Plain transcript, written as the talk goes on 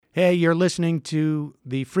Hey, you're listening to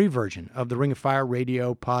the free version of the Ring of Fire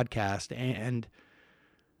Radio podcast, and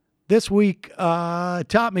this week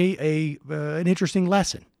taught me an interesting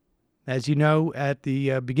lesson. As you know, at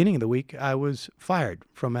the beginning of the week, I was fired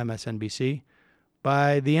from MSNBC.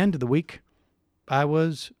 By the end of the week, I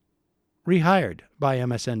was rehired by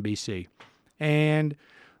MSNBC. And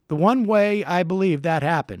the one way I believe that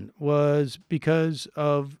happened was because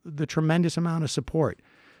of the tremendous amount of support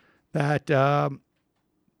that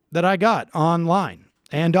I got online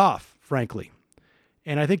and off, frankly.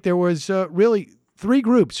 And I think there was really three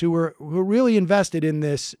groups who were really invested in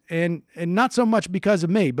this, and not so much because of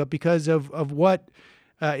me, but because of what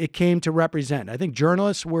it came to represent. I think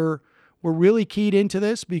journalists were really keyed into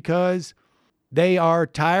this because they are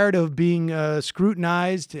tired of being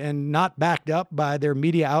scrutinized and not backed up by their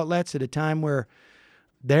media outlets at a time where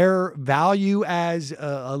their value as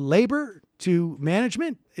a labor to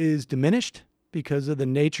management is diminished because of the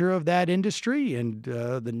nature of that industry and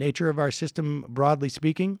the nature of our system, broadly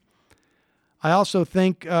speaking. I also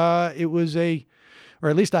think it was or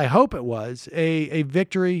at least I hope it was, a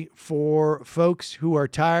victory for folks who are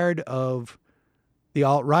tired of the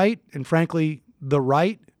alt-right and, frankly, the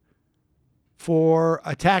right for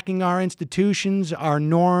attacking our institutions, our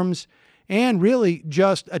norms, and really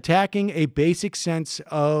just attacking a basic sense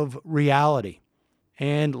of reality.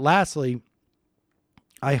 And lastly,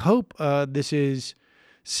 I hope this is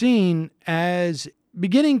seen as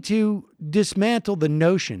beginning to dismantle the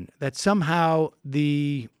notion that somehow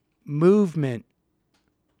the movement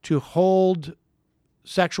to hold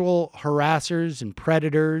sexual harassers and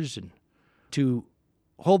predators and to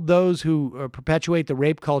hold those who perpetuate the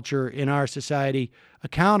rape culture in our society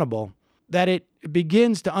accountable, that it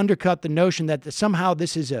begins to undercut the notion that somehow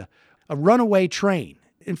this is a runaway train.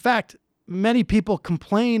 In fact, many people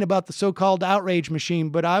complain about the so-called outrage machine,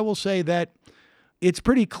 but I will say that it's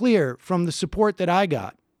pretty clear from the support that I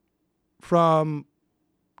got from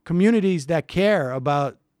communities that care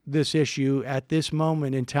about this issue at this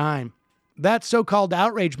moment in time, that so-called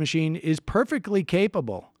outrage machine is perfectly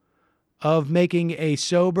capable of making a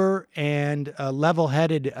sober and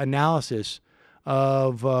level-headed analysis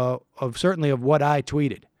of certainly of what I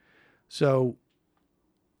tweeted. So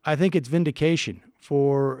I think it's vindication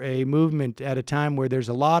for a movement at a time where there's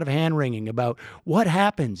a lot of hand-wringing about what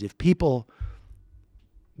happens if people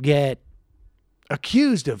get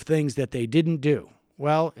accused of things that they didn't do.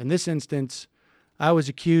 Well, in this instance, I was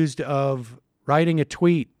accused of writing a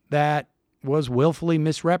tweet that was willfully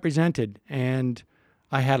misrepresented, and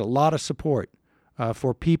I had a lot of support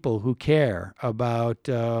for people who care about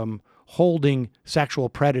holding sexual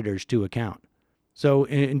predators to account. So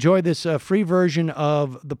enjoy this free version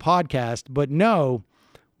of the podcast, but know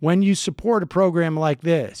when you support a program like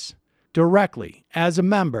this directly as a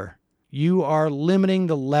member, you are limiting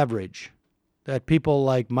the leverage that people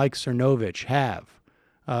like Mike Cernovich have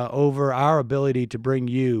over our ability to bring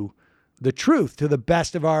you the truth to the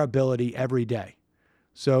best of our ability every day.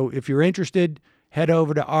 So if you're interested, head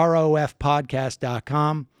over to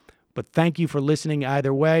rofpodcast.com. But thank you for listening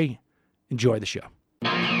either way. Enjoy the show.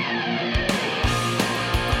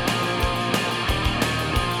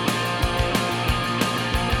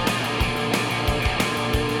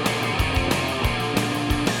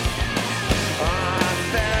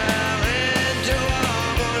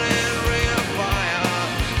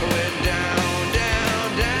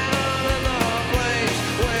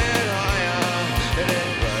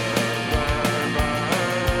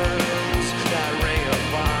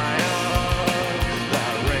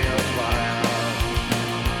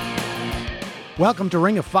 Welcome to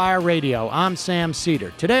Ring of Fire Radio. I'm Sam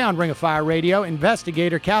Cedar. Today on Ring of Fire Radio,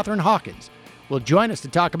 investigator Catherine Hawkins will join us to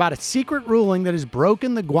talk about a secret ruling that has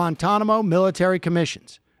broken the Guantanamo military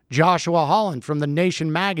commissions. Joshua Holland from The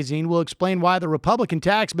Nation magazine will explain why the Republican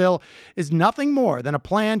tax bill is nothing more than a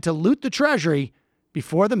plan to loot the Treasury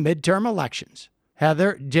before the midterm elections.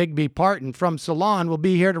 Heather Digby Parton from Salon will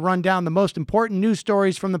be here to run down the most important news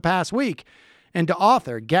stories from the past week. And to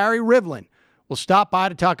author Gary Rivlin will stop by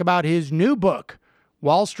to talk about his new book,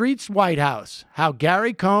 Wall Street's White House, How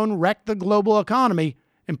Gary Cohn Wrecked the Global Economy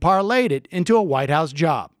and Parlayed It into a White House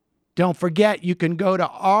Job. Don't forget, you can go to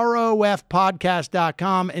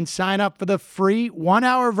rofpodcast.com and sign up for the free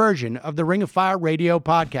 1-hour version of the Ring of Fire Radio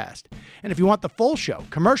podcast. And if you want the full show,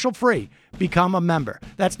 commercial-free, become a member.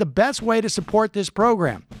 That's the best way to support this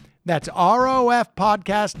program. That's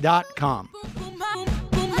rofpodcast.com.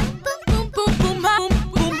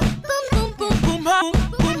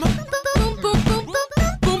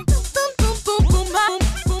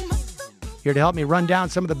 Here to help me run down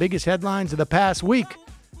some of the biggest headlines of the past week,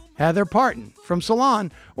 Heather Parton from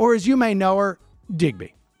Salon, or as you may know her,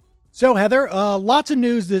 Digby. So, Heather, lots of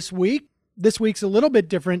news this week. This week's a little bit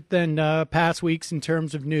different than past weeks in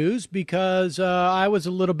terms of news because I was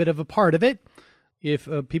a little bit of a part of it. If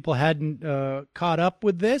people hadn't caught up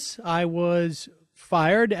with this, I was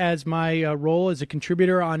fired as my role as a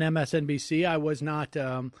contributor on MSNBC. I was not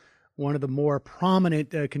one of the more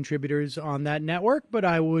prominent contributors on that network, but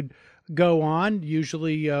I would go on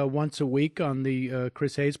usually once a week on the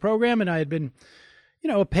Chris Hayes program, and I had been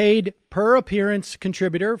a paid per appearance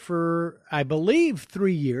contributor for, I believe,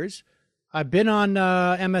 3 years. I've been on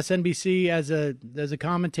MSNBC as a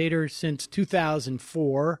commentator since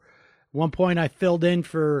 2004. At one point, I filled in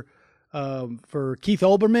for Keith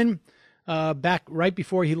Olbermann back right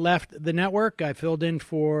before he left the network. I filled in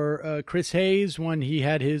for Chris Hayes when he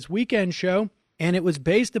had his weekend show, and it was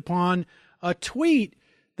based upon a tweet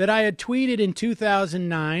that I had tweeted in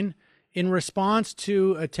 2009 in response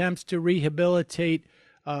to attempts to rehabilitate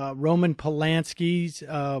Roman Polanski's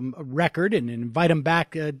record and invite him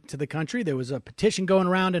back to the country. There was a petition going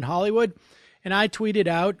around in Hollywood, and I tweeted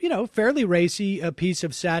out, fairly racy a piece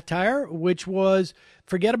of satire, which was,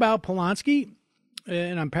 forget about Polanski,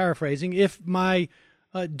 and I'm paraphrasing, if my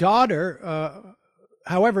daughter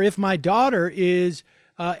is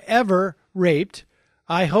ever raped,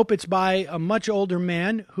 I hope it's by a much older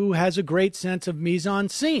man who has a great sense of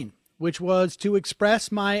mise-en-scene, which was to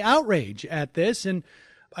express my outrage at this. And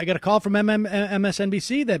I got a call from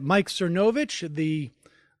MSNBC that Mike Cernovich, the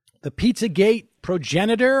Pizzagate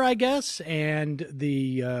progenitor, I guess, and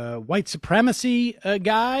the white supremacy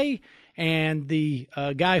guy, and the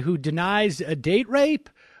guy who denies a date rape,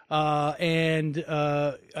 and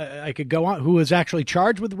I could go on, who was actually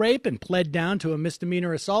charged with rape and pled down to a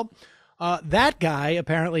misdemeanor assault. That guy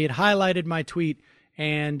apparently had highlighted my tweet,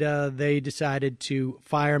 and they decided to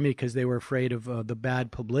fire me because they were afraid of the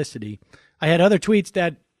bad publicity. I had other tweets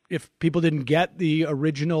that, if people didn't get the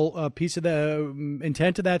original piece of the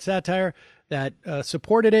intent of that satire, that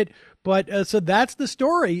supported it. But so that's the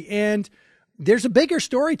story. And there's a bigger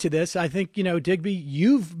story to this. I think, Digby,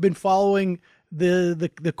 you've been following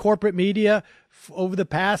the corporate media over the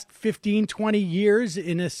past 15, 20 years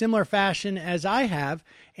in a similar fashion as I have.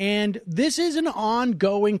 And this is an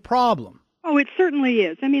ongoing problem. Oh, it certainly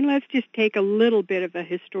is. I mean, let's just take a little bit of a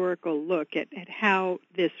historical look at how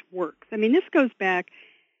this works. I mean, this goes back,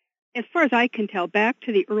 as far as I can tell, back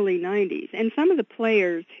to the early 90s. And some of the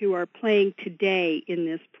players who are playing today in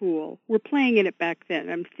this pool were playing in it back then.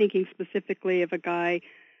 I'm thinking specifically of a guy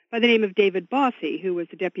by the name of David Bossie, who was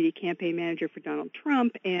the deputy campaign manager for Donald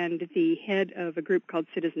Trump and the head of a group called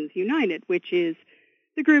Citizens United, which is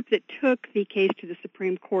the group that took the case to the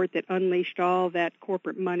Supreme Court that unleashed all that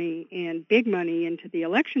corporate money and big money into the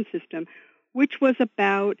election system, which was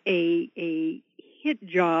about a hit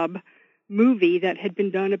job movie that had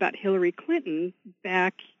been done about Hillary Clinton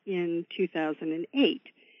back in 2008.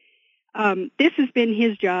 This has been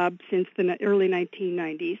his job since the early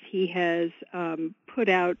 1990s. He has put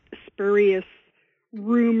out spurious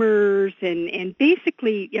rumors and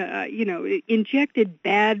basically, injected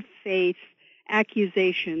bad faith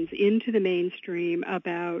accusations into the mainstream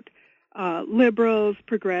about liberals,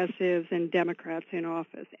 progressives, and Democrats in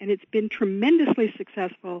office. And it's been tremendously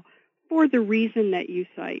successful for the reason that you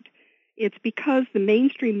cite. It's because the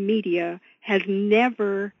mainstream media has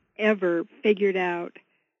never, ever figured out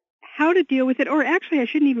how to deal with it, or actually I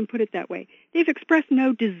shouldn't even put it that way. They've expressed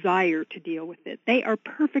no desire to deal with it. They are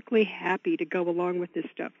perfectly happy to go along with this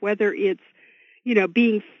stuff, whether it's,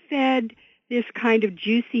 being fed this kind of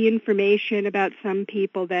juicy information about some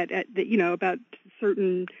people that about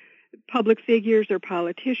certain public figures or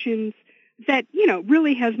politicians that,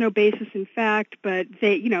 really has no basis in fact, but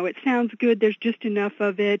they, it sounds good. There's just enough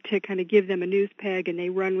of it to kind of give them a news peg and they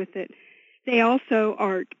run with it. They also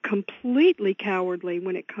are completely cowardly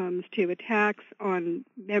when it comes to attacks on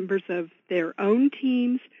members of their own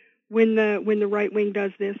teams when the right wing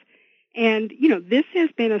does this. And, this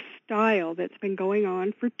has been a style that's been going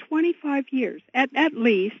on for 25 years, at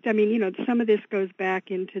least. I mean, some of this goes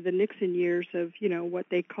back into the Nixon years of, what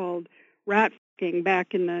they called rat fucking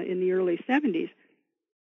back in the early 70s.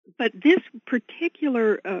 But this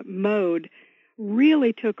particular mode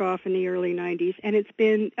really took off in the early 90s, and it's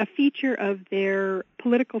been a feature of their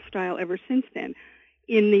political style ever since then.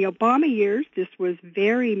 In the Obama years, this was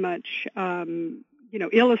very much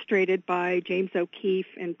illustrated by James O'Keefe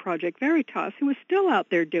and Project Veritas, who is still out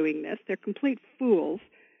there doing this. They're complete fools.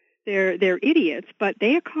 They're idiots, but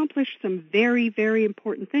they accomplished some very, very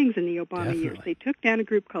important things in the Obama years. They took down a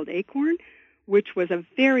group called Acorn, which was a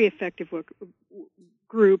very effective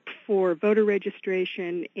group for voter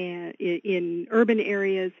registration in urban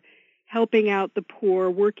areas, helping out the poor,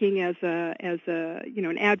 working as a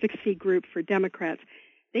an advocacy group for Democrats.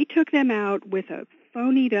 They took them out with a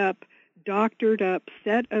phonied up, doctored up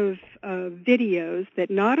set of videos that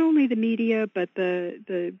not only the media but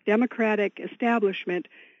the Democratic establishment,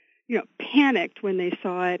 panicked when they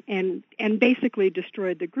saw it and basically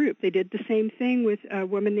destroyed the group. They did the same thing with a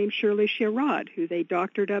woman named Shirley Sherrod, who they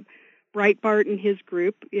doctored up. Breitbart and his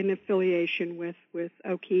group, in affiliation with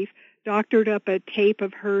O'Keefe, doctored up a tape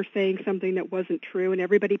of her saying something that wasn't true, and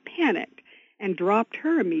everybody panicked and dropped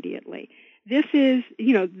her immediately. This is,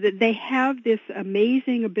 they have this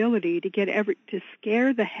amazing ability to to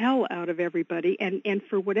scare the hell out of everybody, and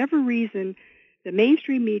for whatever reason, the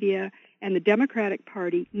mainstream media and the Democratic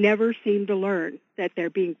Party never seem to learn that they're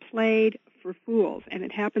being played for fools, and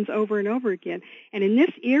it happens over and over again. And in this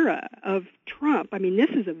era of Trump, this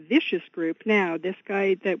is a vicious group now. This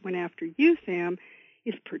guy that went after you, Sam,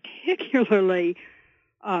 is particularly,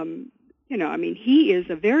 he is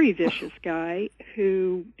a very vicious guy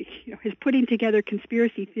who is putting together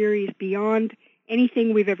conspiracy theories beyond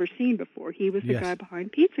anything we've ever seen before. He was the guy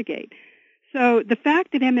behind Pizzagate. So the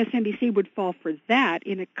fact that MSNBC would fall for that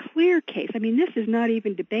in a clear case, this is not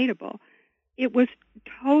even debatable. It was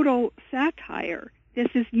total satire.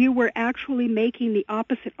 You were actually making the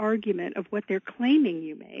opposite argument of what they're claiming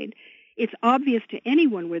you made. It's obvious to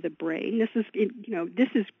anyone with a brain. This is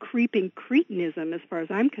creeping cretinism as far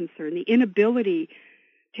as I'm concerned, the inability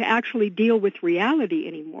to actually deal with reality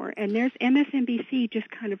anymore. And there's MSNBC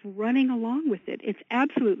just kind of running along with it. It's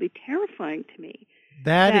absolutely terrifying to me.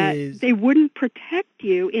 That is... They wouldn't protect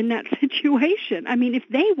you in that situation. If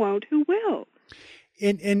they won't, who will?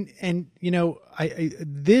 And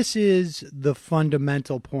this is the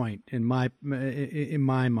fundamental point in my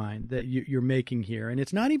mind that you're making here, and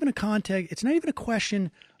it's not even a context. It's not even a question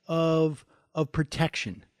of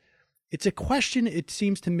protection. It's a question, it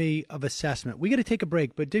seems to me, of assessment. We got to take a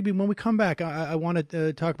break, but Digby, when we come back, I want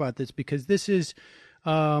to talk about this because this is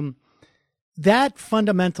that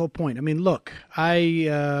fundamental point. Look, I'm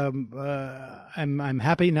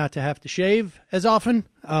happy not to have to shave as often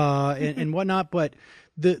and whatnot, but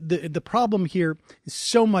the problem here is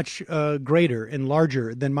so much greater and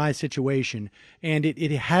larger than my situation, and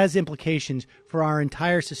it has implications for our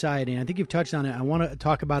entire society. And I think you've touched on it. I want to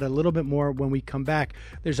talk about it a little bit more when we come back.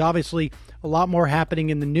 There's obviously a lot more happening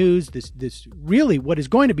in the news. This really what is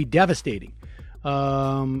going to be devastating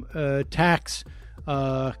tax.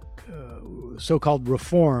 So-called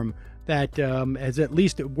reform that is at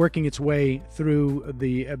least working its way through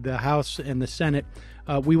the House and the Senate.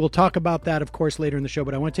 We will talk about that, of course, later in the show,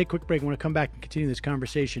 but I want to take a quick break. I want to come back and continue this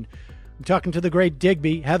conversation. I'm talking to the great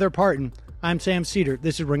Digby, Heather Parton. I'm Sam Seder.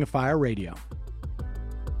 This is Ring of Fire Radio.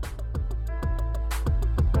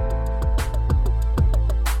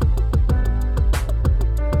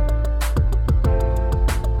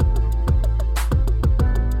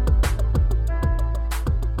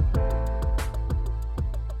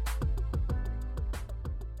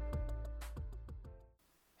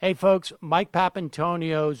 Hey, folks, Mike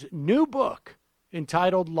Papantonio's new book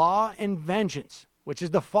entitled Law and Vengeance, which is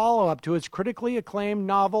the follow-up to his critically acclaimed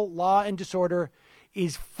novel Law and Disorder,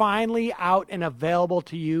 is finally out and available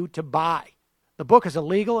to you to buy. The book is a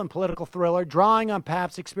legal and political thriller drawing on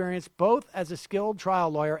Pap's experience both as a skilled trial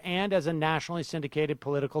lawyer and as a nationally syndicated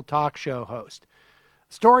political talk show host.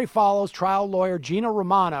 The story follows trial lawyer Gina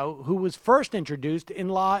Romano, who was first introduced in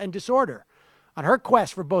Law and Disorder, on her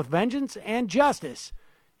quest for both vengeance and justice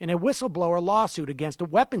in a whistleblower lawsuit against a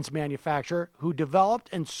weapons manufacturer who developed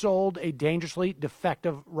and sold a dangerously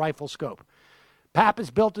defective rifle scope. Pap has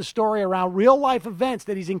built a story around real-life events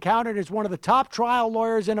that he's encountered as one of the top trial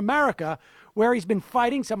lawyers in America, where he's been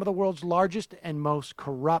fighting some of the world's largest and most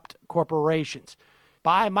corrupt corporations.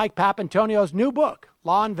 Buy Mike Papantonio's new book,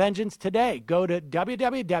 Law and Vengeance, today. Go to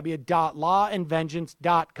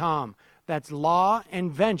www.lawandvengeance.com. That's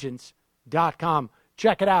lawandvengeance.com.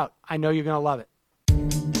 Check it out. I know you're going to love it.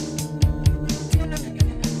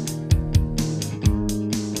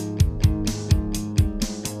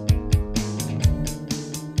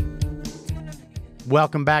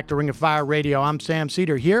 Welcome back to Ring of Fire Radio. I'm Sam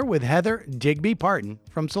Seder here with Heather Digby Parton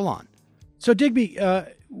from Salon. So Digby,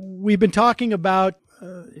 we've been talking about,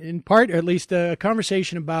 in part, or at least a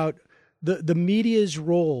conversation about the media's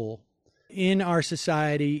role in our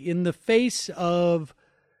society in the face of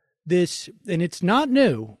this, and it's not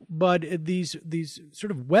new, but these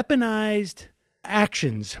sort of weaponized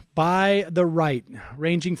actions by the right,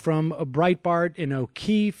 ranging from Breitbart and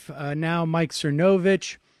O'Keefe, now Mike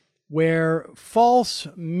Cernovich, where false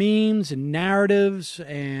memes and narratives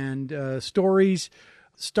and stories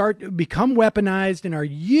become weaponized and are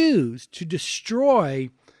used to destroy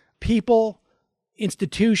people,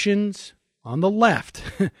 institutions on the left,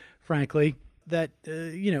 frankly, that,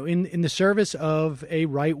 in the service of a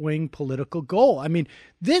right-wing political goal. I mean,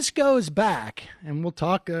 this goes back, and we'll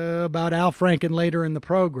talk about Al Franken later in the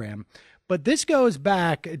program, but this goes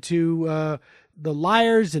back to the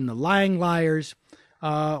liars and the lying liars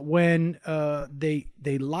when they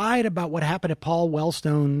lied about what happened at Paul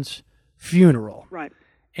Wellstone's funeral. Right.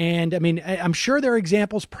 And I mean, I'm sure there are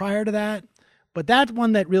examples prior to that, but that's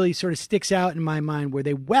one that really sort of sticks out in my mind, where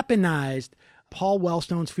they weaponized Paul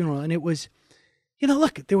Wellstone's funeral. And it was,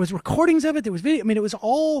 look, there was recordings of it. There was video. I mean, it was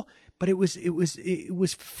all, but it was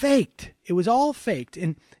faked. It was all faked.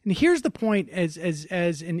 And here's the point,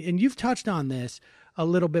 and you've touched on this a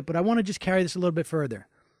little bit, but I want to just carry this a little bit further.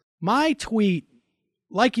 My tweet,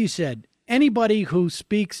 like you said, anybody who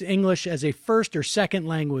speaks English as a first or second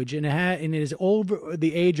language and is over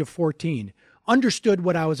the age of 14 understood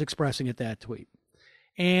what I was expressing at that tweet.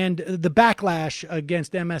 And the backlash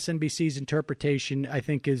against MSNBC's interpretation, I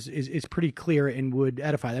think, is pretty clear and would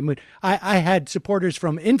edify them. I had supporters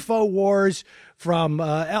from InfoWars, from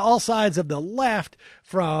all sides of the left,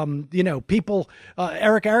 from people,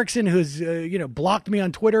 Eric Erickson, who's blocked me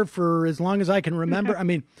on Twitter for as long as I can remember. I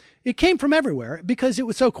mean, it came from everywhere because it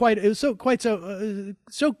was so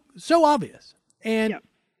obvious. And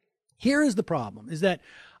here is the problem: is that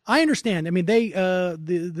I understand. I mean, the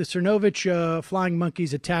Cernovich Flying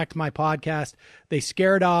Monkeys attacked my podcast. They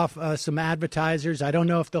scared off some advertisers. I don't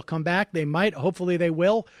know if they'll come back. They might. Hopefully they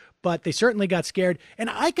will. But they certainly got scared.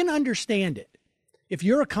 And I can understand it. If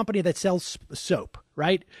you're a company that sells soap,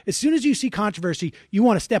 right? As soon as you see controversy, you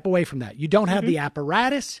want to step away from that. You don't have the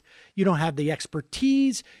apparatus. You don't have the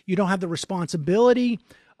expertise. You don't have the responsibility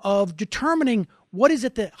of determining what is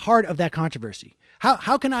at the heart of that controversy.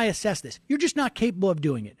 How can I assess this? You're just not capable of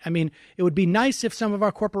doing it. I mean, it would be nice if some of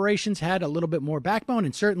our corporations had a little bit more backbone,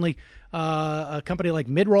 and certainly a company like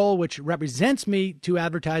Midroll, which represents me to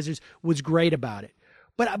advertisers, was great about it.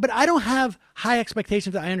 But I don't have high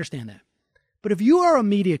expectations. I understand that. But if you are a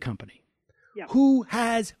media company who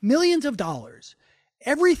has millions of dollars,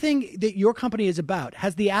 everything that your company is about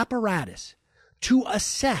has the apparatus to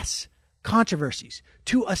assess controversies,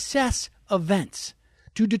 to assess events,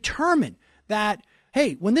 to determine that,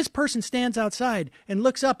 hey, when this person stands outside and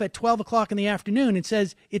looks up at 12 o'clock in the afternoon and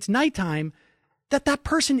says it's nighttime, that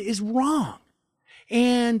person is wrong.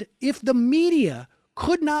 And if the media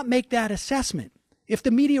could not make that assessment, if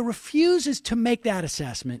the media refuses to make that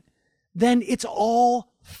assessment, then it's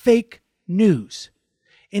all fake news.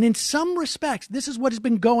 And in some respects, this is what has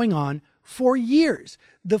been going on for years.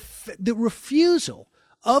 The refusal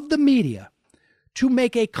of the media to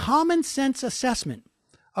make a common sense assessment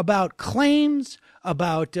about claims,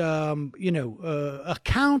 about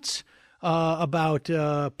accounts, about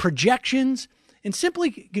projections, and simply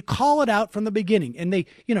call it out from the beginning. And they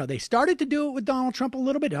started to do it with Donald Trump a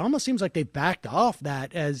little bit. It almost seems like they backed off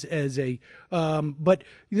that but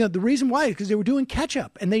the reason why is because they were doing catch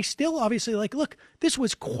up, and they still obviously look, this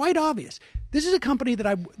was quite obvious. This is a company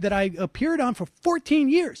that I appeared on for 14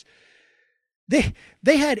 years.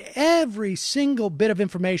 They had every single bit of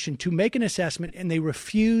information to make an assessment, and they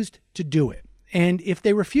refused to do it. And if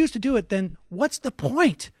they refuse to do it, then what's the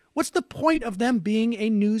point? What's the point of them being a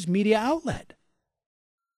news media outlet?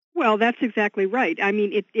 Well, that's exactly right. I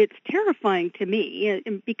mean, it's terrifying to me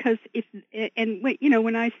because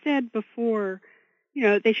when I said before,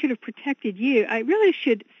 they should have protected you, I really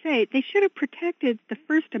should say they should have protected the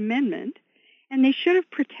First Amendment, and they should have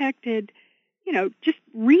protected, just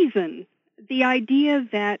reason. The idea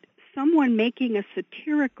that someone making a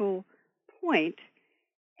satirical point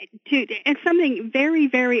and something very,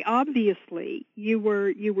 very obviously you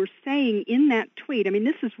were saying in that tweet. I mean,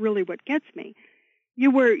 this is really what gets me. You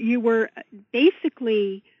were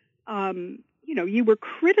basically, you were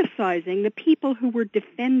criticizing the people who were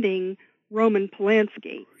defending Roman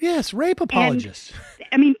Polanski. Yes, rape apologists. And,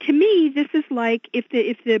 I mean, to me, this is like if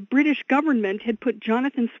the British government had put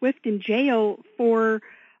Jonathan Swift in jail for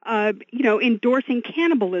endorsing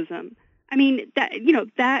cannibalism. I mean, that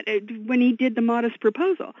when he did the Modest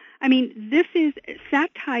Proposal. I mean, this is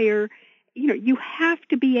satire. You have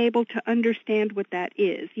to be able to understand what that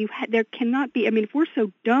is. There cannot be, I mean, if we're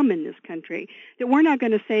so dumb in this country that we're not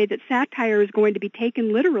going to say that satire is going to be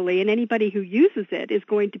taken literally and anybody who uses it is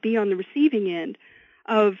going to be on the receiving end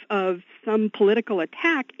of some political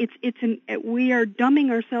attack, we are dumbing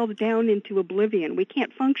ourselves down into oblivion. We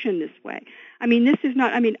can't function this way. I mean, this is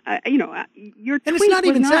not. I mean, your tweet it's not was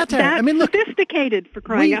even not satire. that I mean, look, sophisticated for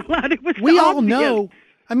crying out loud. It was we all obvious. know.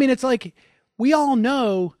 I mean, it's like we all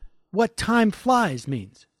know what time flies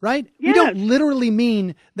means. right? Yes. We don't literally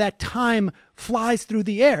mean that time flies through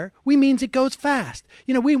the air. We means it goes fast.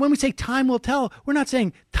 When we say time will tell, we're not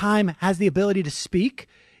saying time has the ability to speak.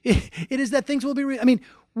 It is that things will be.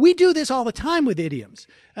 We do this all the time with idioms.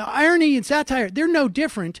 Irony and satire, they're no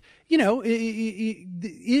different.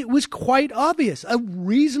 It was quite obvious. A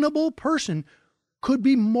reasonable person could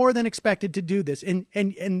be more than expected to do this.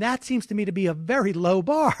 And that seems to me to be a very low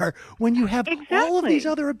bar when you have all of these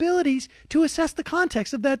other abilities to assess the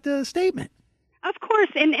context of that statement. Of course.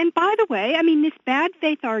 And by the way, this bad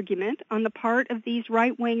faith argument on the part of these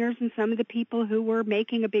right-wingers and some of the people who were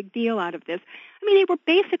making a big deal out of this, they were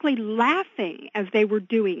basically laughing as they were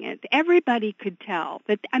doing it. Everybody could tell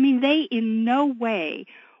that, they in no way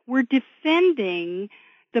were defending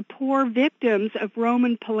the poor victims of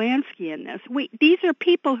Roman Polanski in this. These are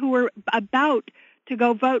people who are about to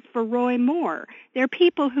go vote for Roy Moore. They're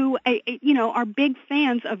people who, are big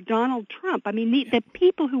fans of Donald Trump. The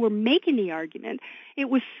people who were making the argument, it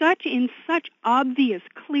was in such obvious,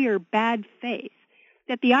 clear bad faith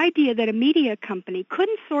that the idea that a media company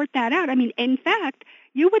couldn't sort that out. In fact,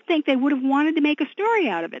 you would think they would have wanted to make a story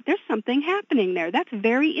out of it. There's something happening there. That's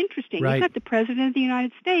very interesting. Right. You've got the President of the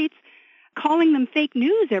United States calling them fake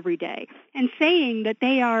news every day and saying that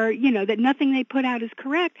they are, that nothing they put out is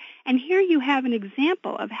correct. And here you have an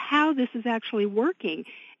example of how this is actually working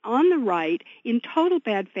on the right in total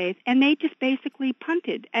bad faith, and they just basically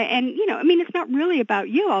punted. And, it's not really about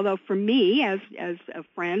you, although for me, as a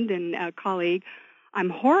friend and a colleague, I'm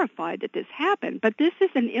horrified that this happened. But this is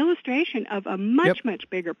an illustration of a much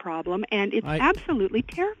bigger problem, and it's absolutely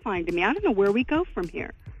terrifying to me. I don't know where we go from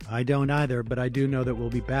here. I don't either, but I do know that we'll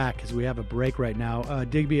be back because we have a break right now.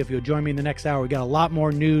 Digby, if you'll join me in the next hour, we got a lot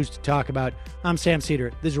more news to talk about. I'm Sam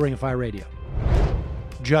Seder. This is Ring of Fire Radio.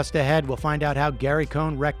 Just ahead, we'll find out how Gary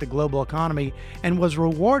Cohn wrecked the global economy and was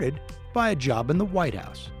rewarded by a job in the White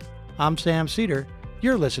House. I'm Sam Seder.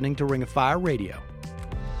 You're listening to Ring of Fire Radio.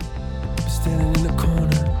 Standing in the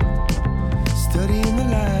corner, studying the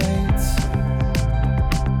lights.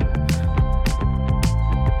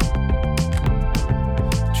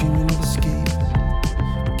 Dreaming of escape,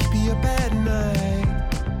 could be a bad night.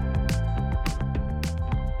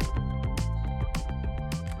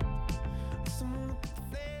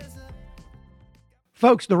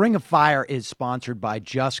 Folks, the Ring of Fire is sponsored by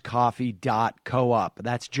JustCoffee.coop.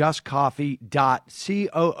 That's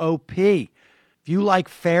JustCoffee.coop. If you like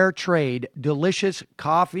fair trade, delicious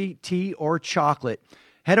coffee, tea, or chocolate,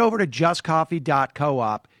 head over to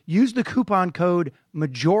JustCoffee.coop. Use the coupon code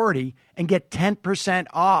MAJORITY and get 10%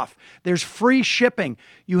 off. There's free shipping.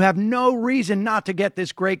 You have no reason not to get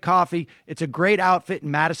this great coffee. It's a great outfit in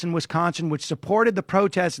Madison, Wisconsin, which supported the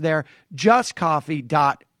protests there.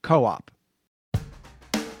 JustCoffee.coop.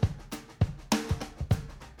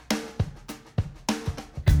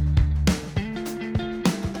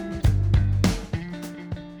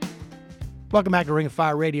 Welcome back to Ring of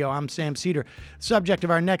Fire Radio. I'm Sam Seder. The subject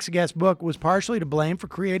of our next guest book was partially to blame for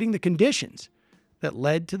creating the conditions that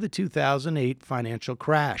led to the 2008 financial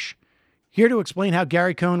crash. Here to explain how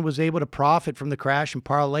Gary Cohn was able to profit from the crash and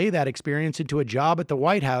parlay that experience into a job at the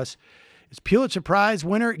White House is Pulitzer Prize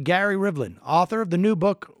winner Gary Rivlin, author of the new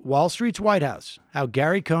book, Wall Street's White House, How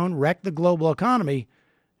Gary Cohn Wrecked the Global Economy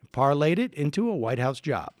and Parlayed It into a White House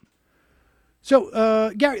Job.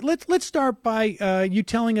 So, Gary, let's start by you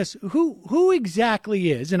telling us who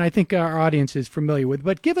exactly is, and I think our audience is familiar with,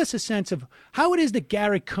 but give us a sense of how it is that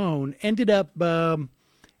Gary Cohn ended up in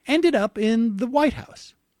the White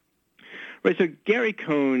House. Right. So Gary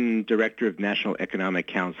Cohn, director of National Economic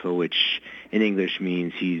Council, which in English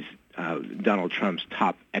means he's Donald Trump's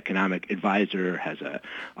top economic advisor, has an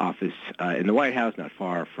office in the White House, not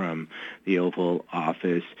far from the Oval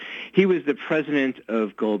Office. He was the president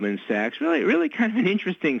of Goldman Sachs. Really kind of an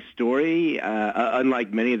interesting story.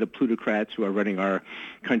 Unlike many of the plutocrats who are running our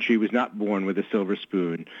country, was not born with a silver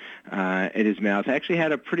spoon in his mouth. Actually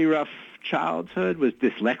had a pretty rough childhood, was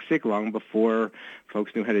dyslexic long before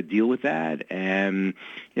folks knew how to deal with that, and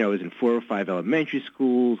was in 4 or 5 elementary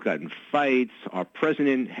schools, got in fights. Our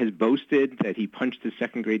president has boasted that he punched his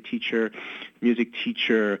second-grade music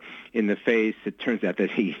teacher in the face. It turns out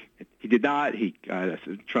that he did not.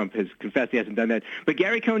 Trump has confessed he hasn't done that, but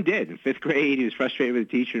Gary Cohn did. In 5th grade, he was frustrated with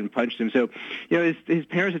the teacher and punched him. So, his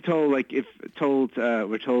parents are told,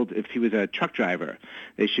 were told if he was a truck driver,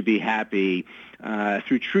 they should be happy.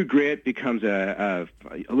 Through true grit, becomes a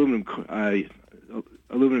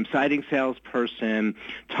aluminum siding salesperson,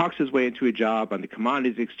 talks his way into a job on the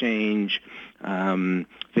commodities exchange,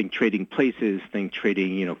 think trading places, think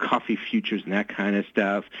trading, coffee futures and that kind of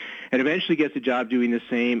stuff, and eventually gets a job doing the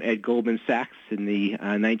same at Goldman Sachs in the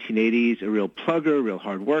 1980s, a real plugger, a real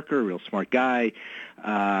hard worker, a real smart guy,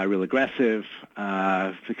 real aggressive,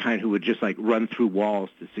 the kind who would just run through walls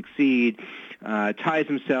to succeed, ties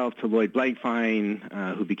himself to Lloyd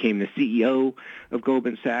Blankfein, who became the CEO of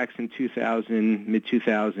Goldman Sachs in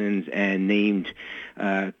mid-2000s, and named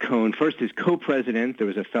Cohn first as co-president. There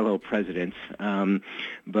was a fellow president,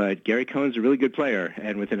 but Gary Cohn's a really good player,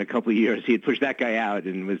 and within a couple of years he had pushed that guy out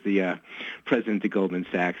and was the president of Goldman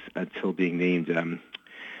Sachs until being named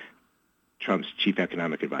Trump's chief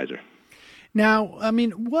economic advisor. Now, I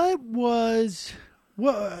mean,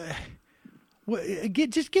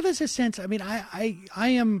 just give us a sense. I mean, I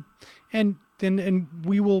am, and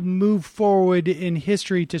we will move forward in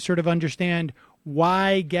history to sort of understand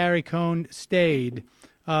why Gary Cohn stayed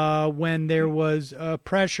when there was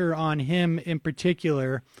pressure on him in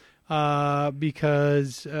particular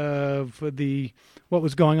because of what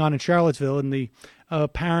was going on in Charlottesville and the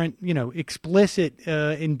apparent, explicit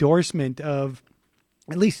endorsement of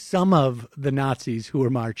at least some of the Nazis who were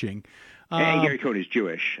marching. And Gary Cohn is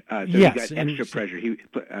Jewish, so yes, he got extra pressure.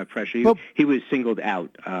 He was singled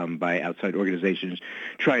out by outside organizations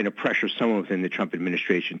trying to pressure someone within the Trump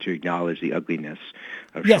administration to acknowledge the ugliness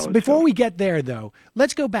of Yes, Charlottesville. Before we get there, though,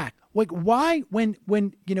 let's go back. Why, when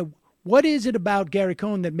what is it about Gary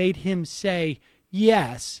Cohn that made him say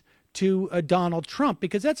yes to Donald Trump?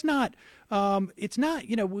 Because that's not, it's not,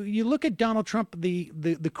 you look at Donald Trump,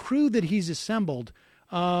 the crew that he's assembled,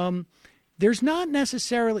 there's not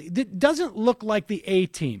necessarily, it doesn't look like the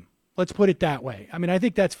A-team. Let's put it that way. I mean, I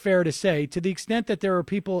think that's fair to say. To the extent that there are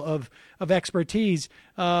people of expertise,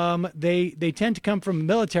 they tend to come from a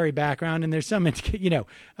military background, and there's some, they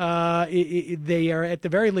are at the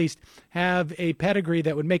very least have a pedigree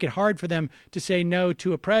that would make it hard for them to say no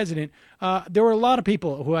to a president. There were a lot of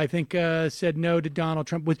people who I think said no to Donald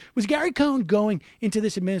Trump. Was Gary Cohn going into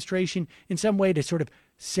this administration in some way to sort of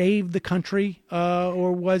save the country,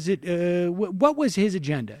 or was it? What was his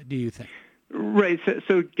agenda, do you think? Right.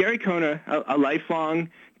 So Gary Cohn, a lifelong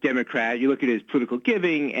Democrat. You look at his political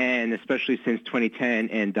giving, and especially since 2010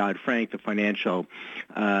 and Dodd-Frank, the financial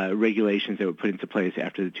regulations that were put into place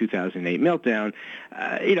after the 2008 meltdown.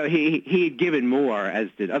 He had given more, as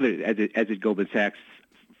did Goldman Sachs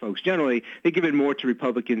folks generally. They'd given more to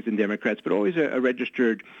Republicans than Democrats, but always a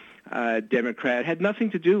registered Democrat. Had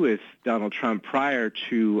nothing to do with Donald Trump prior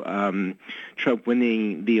to Trump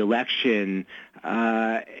winning the election.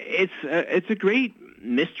 It's a great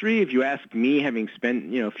mystery, if you ask me, having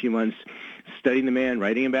spent a few months studying the man,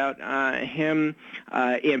 writing about him.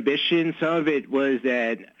 Ambition, some of it was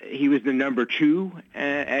that he was the number two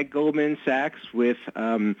at Goldman Sachs with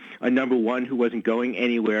a number one who wasn't going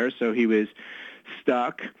anywhere, so he was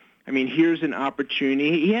stuck. I mean, here's an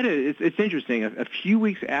opportunity. He had it's interesting. A few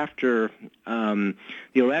weeks after the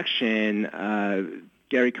election,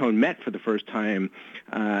 Gary Cohn met for the first time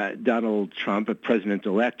Donald Trump,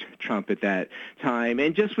 President-elect Trump at that time,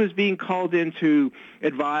 and just was being called in to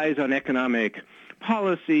advise on economic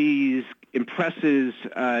policies, impresses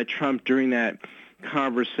Trump during that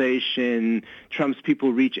conversation. Trump's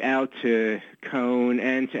people reach out to Cohn,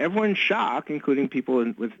 and to everyone's shock, including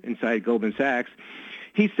people inside Goldman Sachs,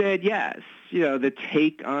 he said yes. The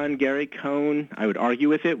take on Gary Cohn, I would argue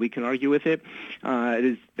with it. We can argue with it.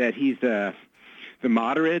 Is that he's the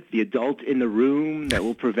moderate, the adult in the room that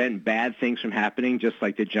will prevent bad things from happening, just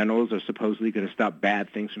like the generals are supposedly going to stop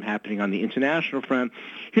bad things from happening on the international front.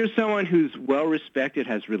 Here's someone who's well-respected,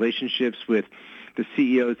 has relationships with the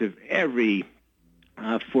CEOs of every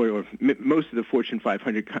most of the Fortune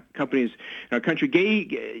 500 companies in our country,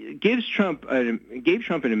 gave Trump an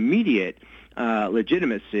immediate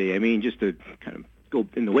legitimacy. I mean, just to kind of go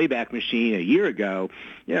in the Wayback Machine a year ago,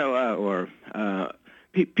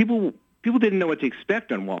 people didn't know what to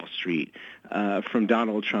expect on Wall Street from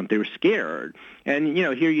Donald Trump. They were scared. And,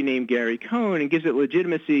 here you name Gary Cohn and gives it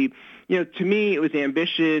legitimacy. To me, it was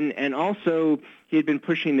ambition, and also he had been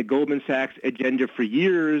pushing the Goldman Sachs agenda for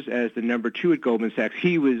years as the number two at Goldman Sachs.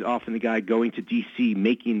 He was often the guy going to D.C.,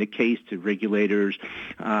 making the case to regulators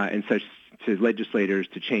and such, to legislators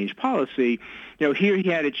to change policy. Here he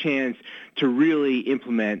had a chance to really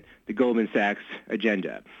implement the Goldman Sachs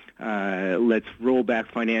agenda. Let's roll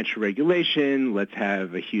back financial regulation. Let's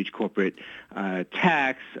have a huge corporate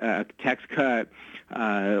tax cut.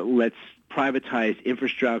 Let's privatize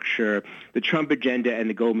infrastructure. The Trump agenda and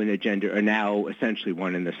the Goldman agenda are now essentially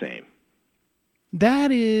one and the same.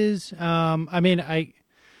 That is,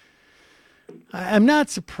 I'm not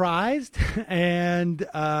surprised, and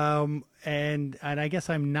I guess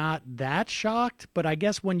I'm not that shocked. But I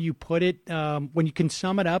guess when you put it, when you can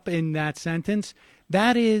sum it up in that sentence,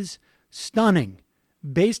 that is stunning,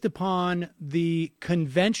 based upon the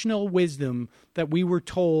conventional wisdom that we were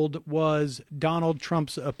told was Donald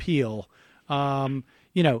Trump's appeal.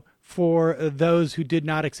 For those who did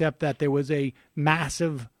not accept that there was a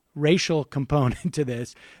massive racial component to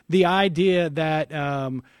this, the idea that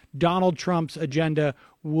Donald Trump's agenda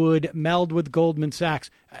would meld with Goldman Sachs.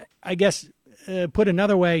 I guess, put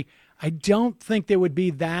another way, I don't think there would be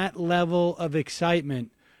that level of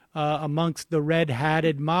excitement amongst the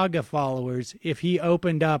red-hatted MAGA followers if he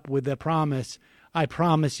opened up with the promise, I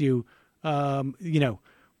promise you,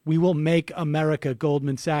 we will make America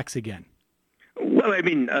Goldman Sachs again. Well, I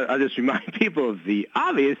mean, I'll just remind people of the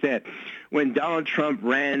obvious that when Donald Trump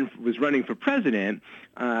was running for president,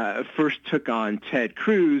 first took on Ted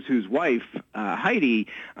Cruz, whose wife, Heidi,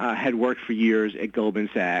 had worked for years at Goldman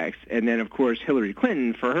Sachs. And then, of course, Hillary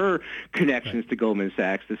Clinton, for her connections to Goldman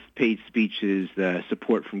Sachs, the paid speeches, the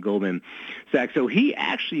support from Goldman Sachs. So he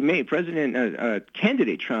actually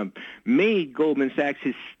candidate Trump made Goldman Sachs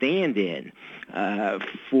his stand-in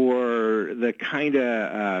for the kind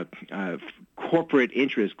of corporate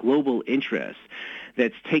interest, global interest,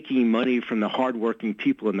 that's taking money from the hardworking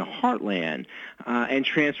people in the heartland and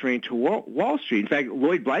transferring to Wall Street. In fact,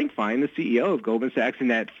 Lloyd Blankfein, the CEO of Goldman Sachs, in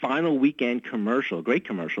that final weekend commercial, great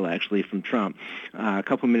commercial actually from Trump, a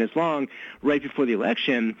couple minutes long, right before the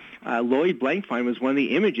election, Lloyd Blankfein was one of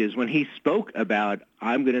the images when he spoke about,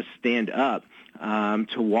 I'm going to stand up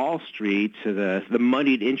to Wall Street, to the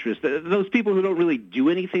moneyed interest, those people who don't really do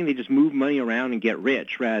anything, they just move money around and get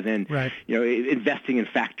rich rather than investing in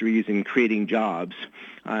factories and creating jobs.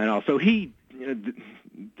 And also he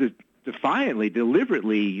defiantly,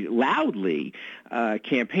 deliberately, loudly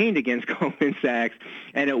campaigned against Goldman Sachs.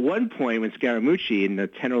 And at one point when Scaramucci, in the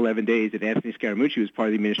 10 or 11 days that Anthony Scaramucci was part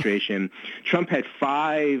of the administration, Trump had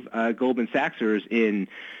 5 Goldman Sachsers in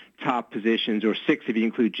top positions, or 6 if you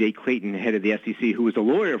include Jay Clayton, head of the SEC, who was a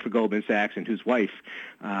lawyer for Goldman Sachs and whose wife,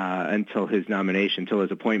 until his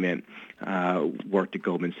appointment, worked at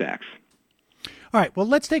Goldman Sachs. All right. Well,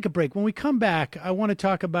 let's take a break. When we come back, I want to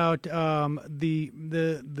talk about the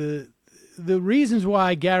reasons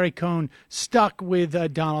why Gary Cohn stuck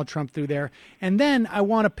with Donald Trump through there, and then I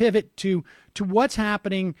want to pivot to what's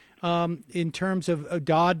happening in terms of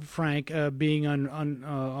Dodd-Frank being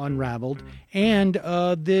unraveled, and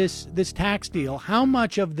this tax deal. How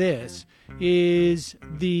much of this is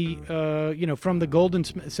the from the Goldman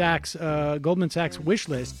Sachs wish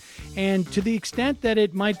list, and to the extent that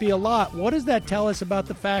it might be a lot, what does that tell us about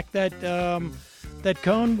the fact that that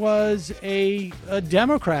Cohn was a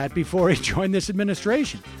Democrat before he joined this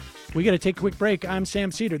administration? We got to take a quick break. I'm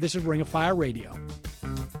Sam Seder. This is Ring of Fire Radio.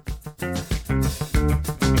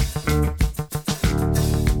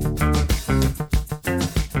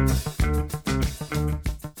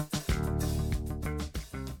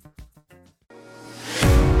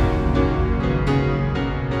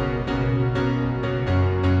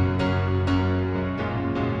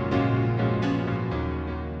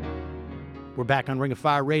 We're back on Ring of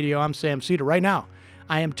Fire Radio. I'm Sam Seder. Right now,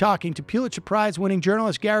 I am talking to Pulitzer Prize-winning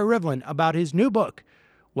journalist Gary Rivlin about his new book,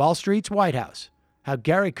 Wall Street's White House: How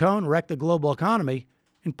Gary Cohn Wrecked the Global Economy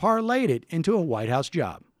and Parlayed It into a White House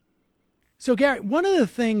Job. So, Gary, one of the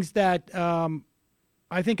things that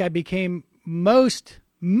I think I became most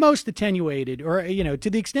attenuated, or to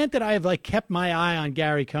the extent that I have kept my eye on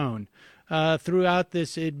Gary Cohn throughout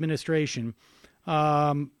this administration.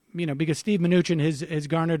 Because Steve Mnuchin has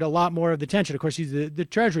garnered a lot more of the attention. Of course, he's the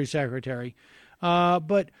Treasury Secretary,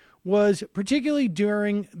 but was particularly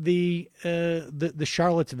during the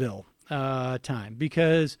Charlottesville time,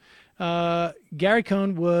 because Gary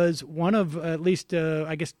Cohn was one of at least,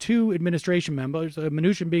 2 administration members,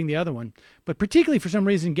 Mnuchin being the other one, but particularly for some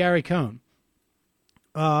reason, Gary Cohn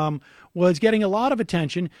was getting a lot of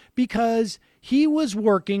attention because he was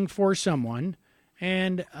working for someone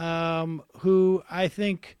and who I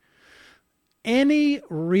think any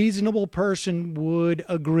reasonable person would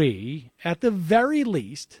agree, at the very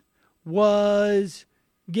least, was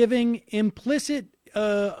giving implicit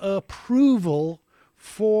approval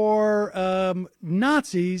for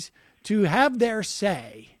Nazis to have their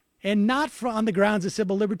say, and not on the grounds of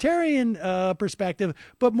civil libertarian perspective,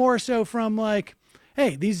 but more so from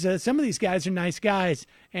hey, these some of these guys are nice guys,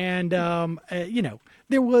 and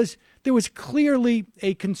there was clearly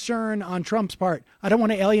a concern on Trump's part. I don't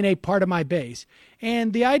want to alienate part of my base.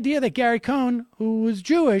 And the idea that Gary Cohn, who was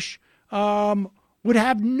Jewish, would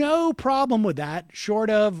have no problem with that, short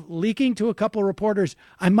of leaking to a couple of reporters.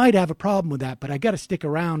 I might have a problem with that, but I got to stick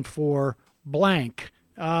around for blank.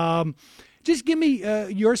 Just give me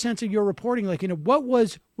your sense of your reporting. Like, what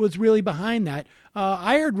was really behind that?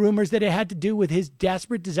 I heard rumors that it had to do with his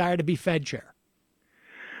desperate desire to be Fed chair.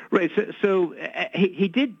 Right. So he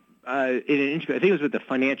did in an interview, I think it was with the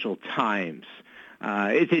Financial Times.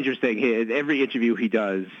 It's interesting. Every interview he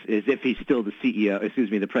does is if he's still the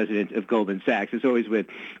the president of Goldman Sachs. It's always with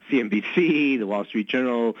CNBC, the Wall Street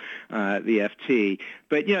Journal, the FT.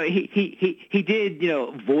 But, he did,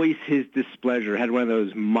 voice his displeasure, had one of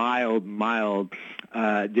those mild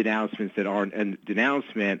denouncements that aren't a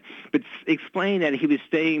denouncement, but explained that he was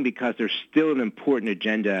staying because there's still an important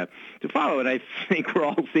agenda to follow. And I think we're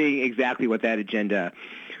all seeing exactly what that agenda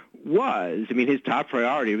was. I mean, his top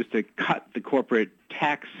priority was to cut the corporate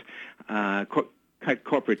tax, cut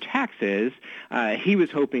corporate taxes. He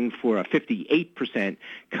was hoping for a 58%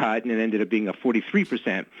 cut, and it ended up being a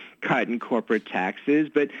 43% cut in corporate taxes.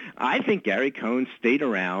 But I think Gary Cohn stayed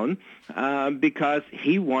around because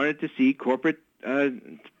he wanted to see corporate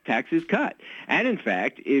taxes cut. And in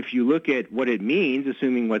fact, if you look at what it means,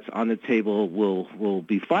 assuming what's on the table will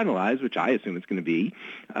be finalized, which I assume it's going to be,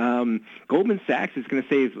 Goldman Sachs is going to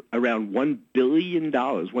save around $1 billion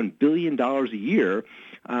a year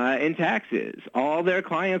in taxes. All their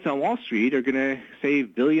clients on Wall Street are going to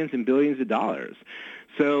save billions and billions of dollars.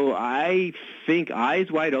 So I think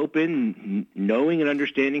eyes wide open, knowing and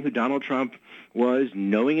understanding who Donald Trump was,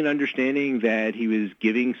 knowing and understanding that he was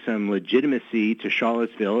giving some legitimacy to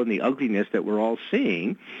Charlottesville and the ugliness that we're all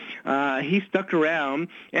seeing, he stuck around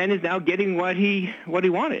and is now getting what he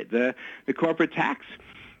wanted, the corporate tax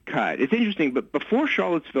cut. It's interesting, but before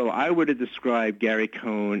Charlottesville, I would have described Gary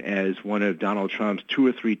Cohn as one of Donald Trump's 2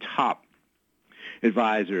 or 3 top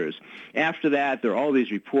advisors. After that, there are all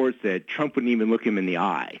these reports that Trump wouldn't even look him in the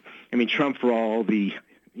eye. I mean, Trump, for all the,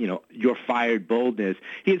 you're fired boldness,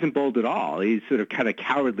 he isn't bold at all. He's sort of kind of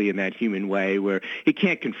cowardly in that human way where he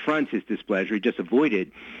can't confront his displeasure. He just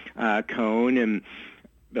avoided Cohn. And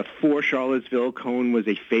before Charlottesville, Cohn was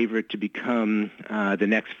a favorite to become the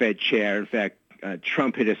next Fed chair. In fact,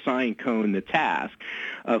 Trump had assigned Cohn the task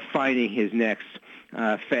of finding his next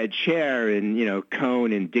Fed chair, and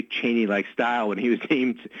Cohn in Dick Cheney-like style, when he was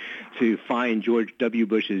named to find George W.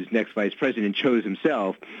 Bush's next vice president, chose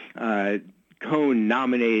himself. Cohn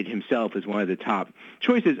nominated himself as one of the top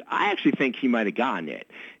choices. I actually think he might have gotten it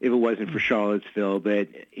if it wasn't for Charlottesville, but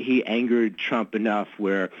he angered Trump enough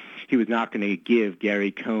where he was not going to give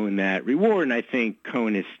Gary Cohn that reward, and I think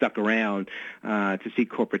Cohn is stuck around to see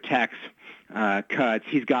corporate tax cuts.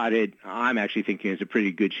 He's got it. I'm actually thinking there's a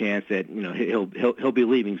pretty good chance that he'll be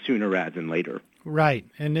leaving sooner rather than later. Right,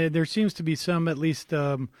 and there seems to be some at least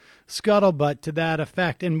scuttlebutt to that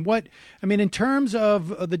effect. And in terms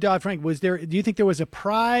of the Dodd-Frank, do you think there was a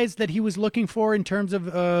prize that he was looking for in terms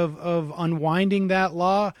of unwinding that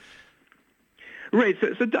law? Right.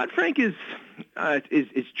 So Dodd-Frank is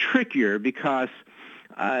trickier because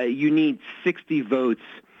you need 60 votes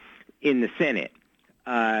in the Senate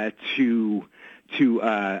to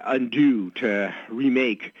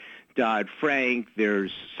remake Dodd-Frank.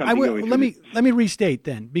 There's something let me restate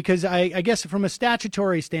then, because I guess from a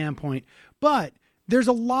statutory standpoint, but there's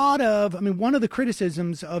a lot of, one of the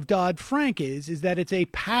criticisms of Dodd-Frank is that it's a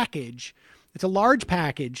package. It's a large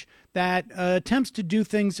package that attempts to do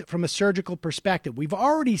things from a surgical perspective. We've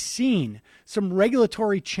already seen some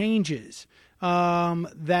regulatory changes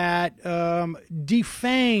that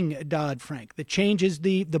defang Dodd-Frank, that changes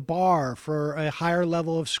the bar for a higher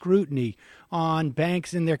level of scrutiny on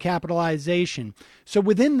banks and their capitalization. So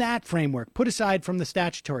within that framework, put aside from the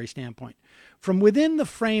statutory standpoint, from within the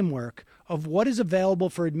framework of what is available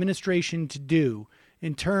for administration to do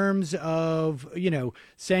in terms of,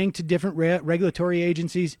 saying to different regulatory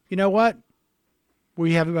agencies, you know what,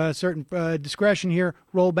 we have a certain discretion here,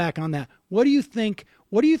 roll back on that. What do you think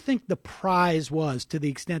the prize was, to the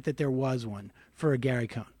extent that there was one, for Gary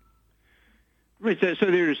Cohn? Right. So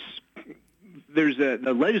there's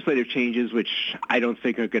the legislative changes, which I don't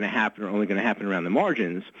think are going to happen, or only going to happen around the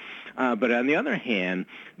margins. But on the other hand,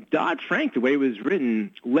 Dodd-Frank, the way it was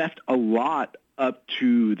written, left a lot up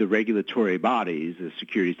to the regulatory bodies, the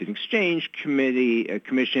Securities and Exchange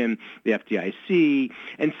Commission, the FDIC.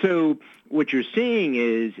 And so what you're seeing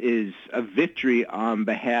is a victory on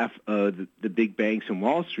behalf of the big banks in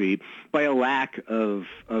Wall Street by a lack of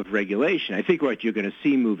regulation. I think what you're going to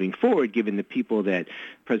see moving forward, given the people that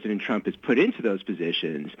President Trump has put into those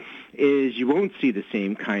positions, is you won't see the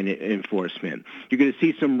same kind of enforcement. You're going to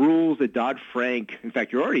see some rules that Dodd-Frank, in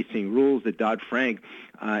fact, you're already seeing rules that Dodd-Frank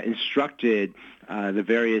instructed the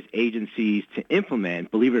various agencies to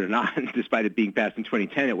implement. Believe it or not, despite it being passed in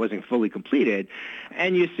 2010, it wasn't fully completed.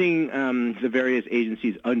 And you're seeing the various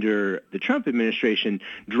agencies under the Trump administration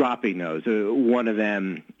dropping those. One of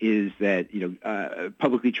them is that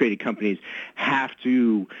publicly traded companies have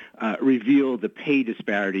to reveal the pay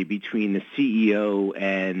disparity between the CEO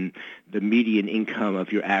and the median income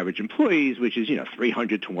of your average employees, which is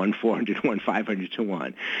 300 to 1, 400 to 1, 500 to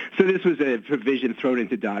 1. So this was a provision thrown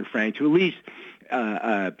into Dodd-Frank to at least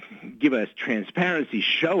give us transparency,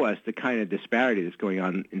 show us the kind of disparity that's going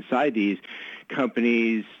on inside these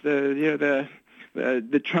companies. The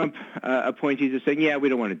Trump appointees are saying, yeah, we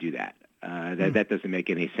don't want to do that. That doesn't make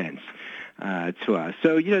any sense to us.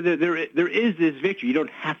 So there is this victory. You don't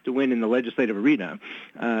have to win in the legislative arena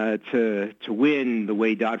to win the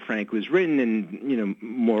way Dodd-Frank was written, and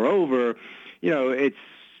moreover, it's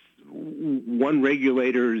one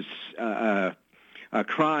regulator's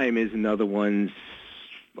crime is another one's.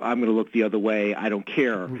 I'm going to look the other way. I don't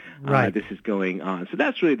care. Right. This is going on. So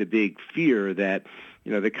that's really the big fear, that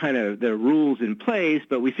the rules in place,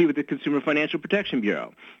 but we see with the Consumer Financial Protection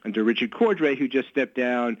Bureau under Richard Cordray, who just stepped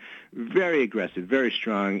down, very aggressive, very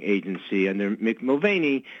strong agency. Under Mick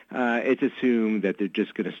Mulvaney, it's assumed that they're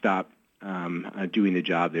just going to stop doing the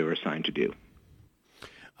job they were assigned to do.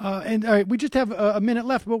 And all right, we just have a minute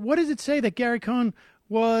left, but what does it say that Gary Cohn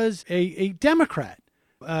was a Democrat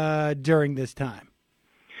during this time?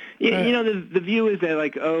 The view is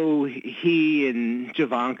that he and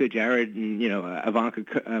Javanka, Jared, and Ivanka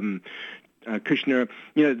Kushner,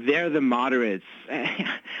 they're the moderates.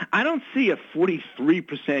 I don't see a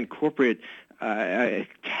 43% corporate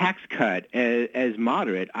tax cut as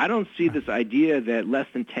moderate. I don't see this idea that less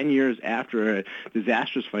than 10 years after a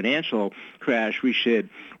disastrous financial crash, we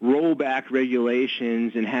should roll back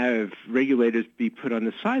regulations and have regulators be put on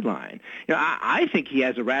the sideline. I think he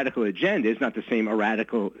has a radical agenda. It's not the same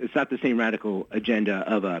radical agenda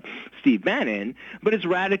of Steve Bannon, but it's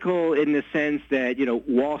radical in the sense that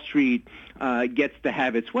Wall Street gets to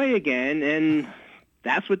have its way again, and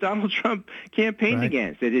that's what Donald Trump campaigned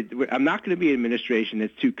against. I'm not going to be an administration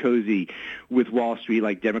that's too cozy with Wall Street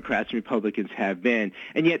like Democrats and Republicans have been.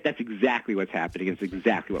 And yet that's exactly what's happening. It's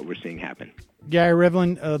exactly what we're seeing happen. Gary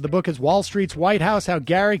Rivlin, the book is Wall Street's White House, How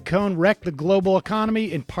Gary Cohn Wrecked the Global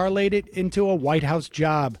Economy and Parlayed It into a White House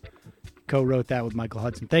Job. Co-wrote that with Michael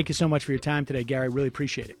Hudson. Thank you so much for your time today, Gary. Really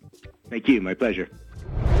appreciate it. Thank you. My pleasure.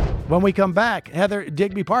 When we come back, Heather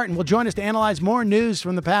Digby Parton will join us to analyze more news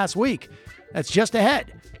from the past week. That's just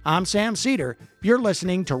ahead. I'm Sam Cedar. You're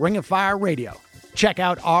listening to Ring of Fire Radio. Check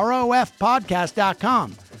out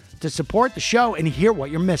rofpodcast.com to support the show and hear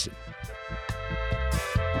what you're missing.